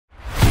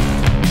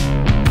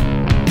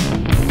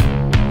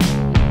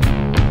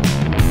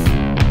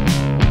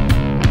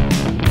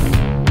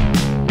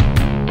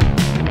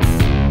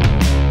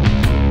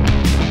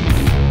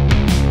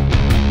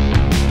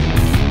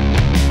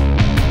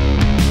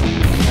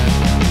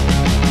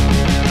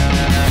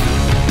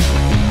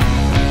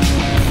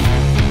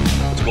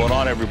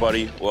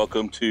everybody.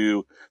 Welcome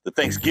to the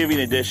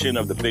Thanksgiving edition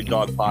of the Big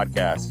Dog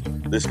Podcast.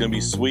 This is going to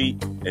be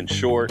sweet and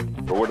short,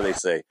 or what do they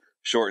say?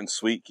 Short and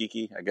sweet,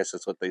 Kiki? I guess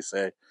that's what they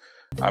say.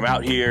 I'm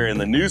out here in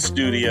the new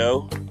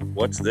studio.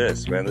 What's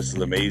this, man? This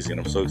is amazing.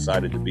 I'm so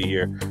excited to be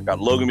here. Got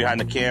Logan behind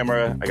the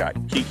camera. I got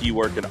Kiki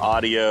working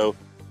audio.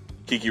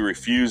 Kiki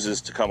refuses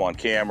to come on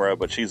camera,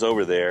 but she's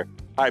over there.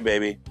 Hi,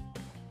 baby.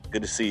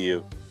 Good to see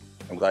you.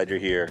 I'm glad you're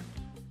here.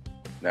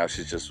 Now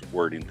she's just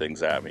wording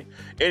things at me.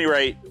 At any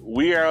rate,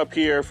 we are up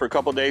here for a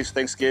couple of days,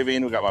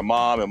 Thanksgiving. We got my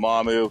mom and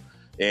Mamu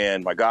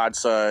and my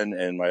godson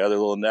and my other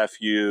little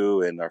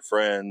nephew and our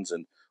friends.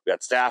 And we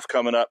got staff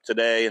coming up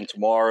today and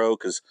tomorrow,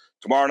 because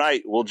tomorrow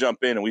night we'll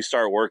jump in and we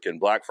start working.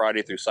 Black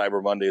Friday through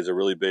Cyber Monday is a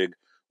really big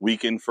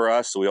weekend for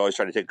us. So we always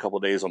try to take a couple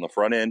of days on the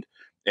front end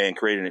and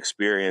create an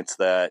experience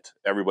that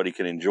everybody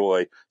can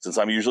enjoy, since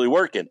I'm usually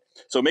working.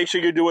 So make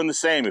sure you're doing the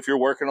same. If you're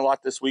working a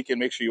lot this weekend,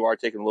 make sure you are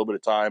taking a little bit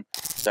of time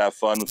to have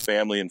fun with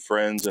family and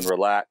friends and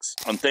relax.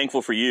 I'm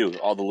thankful for you,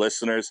 all the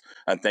listeners.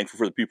 I'm thankful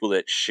for the people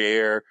that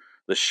share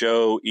the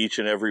show each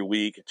and every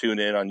week, tune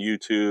in on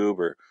YouTube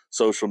or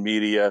social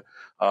media.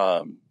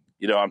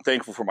 I'm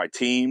thankful for my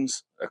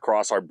teams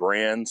across our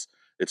brands.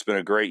 It's been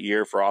a great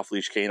year for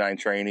off-leash canine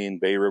training,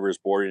 Bay Rivers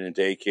boarding and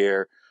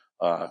daycare.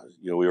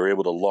 We were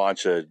able to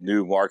launch a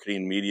new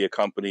marketing media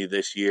company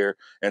this year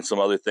and some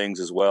other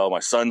things as well. My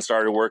son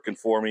started working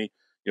for me,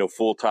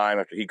 full time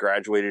after he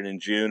graduated in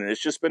June. And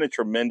it's just been a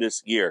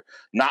tremendous year,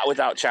 not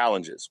without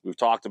challenges. We've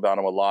talked about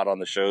them a lot on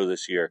the show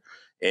this year,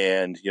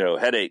 and,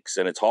 headaches,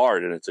 and it's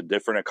hard, and it's a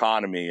different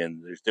economy,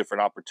 and there's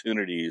different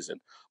opportunities,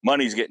 and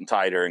money's getting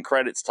tighter and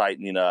credit's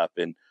tightening up.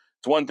 And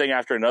it's one thing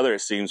after another,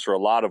 it seems, for a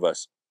lot of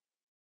us.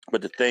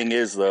 But the thing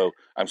is, though,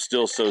 I'm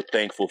still so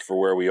thankful for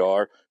where we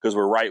are, because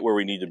we're right where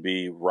we need to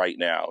be right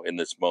now in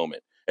this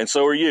moment. And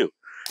so are you.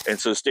 And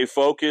so stay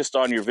focused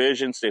on your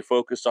vision, stay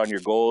focused on your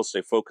goals,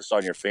 stay focused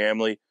on your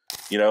family.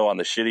 On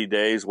the shitty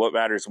days, what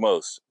matters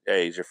most?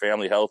 Hey, is your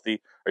family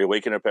healthy? Are you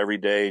waking up every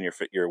day and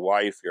your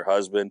wife, your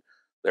husband,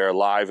 they're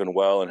alive and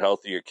well and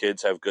healthy? Your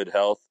kids have good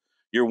health?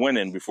 You're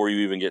winning before you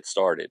even get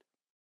started.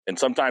 And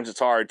sometimes it's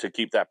hard to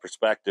keep that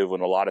perspective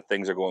when a lot of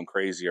things are going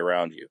crazy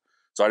around you.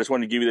 So I just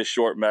wanted to give you this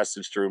short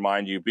message to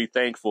remind you, be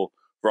thankful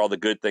for all the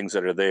good things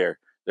that are there.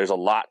 There's a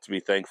lot to be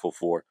thankful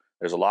for.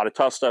 There's a lot of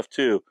tough stuff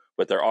too,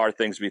 but there are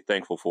things to be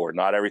thankful for.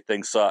 Not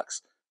everything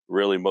sucks.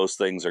 Really, most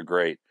things are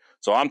great.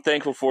 So I'm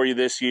thankful for you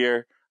this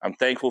year. I'm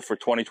thankful for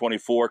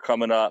 2024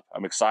 coming up.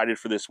 I'm excited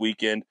for this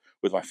weekend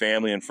with my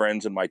family and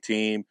friends and my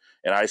team.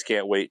 And I just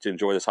can't wait to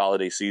enjoy this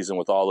holiday season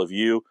with all of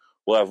you.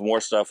 We'll have more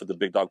stuff with the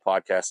Big Dog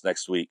Podcast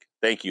next week.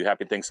 Thank you.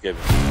 Happy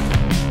Thanksgiving.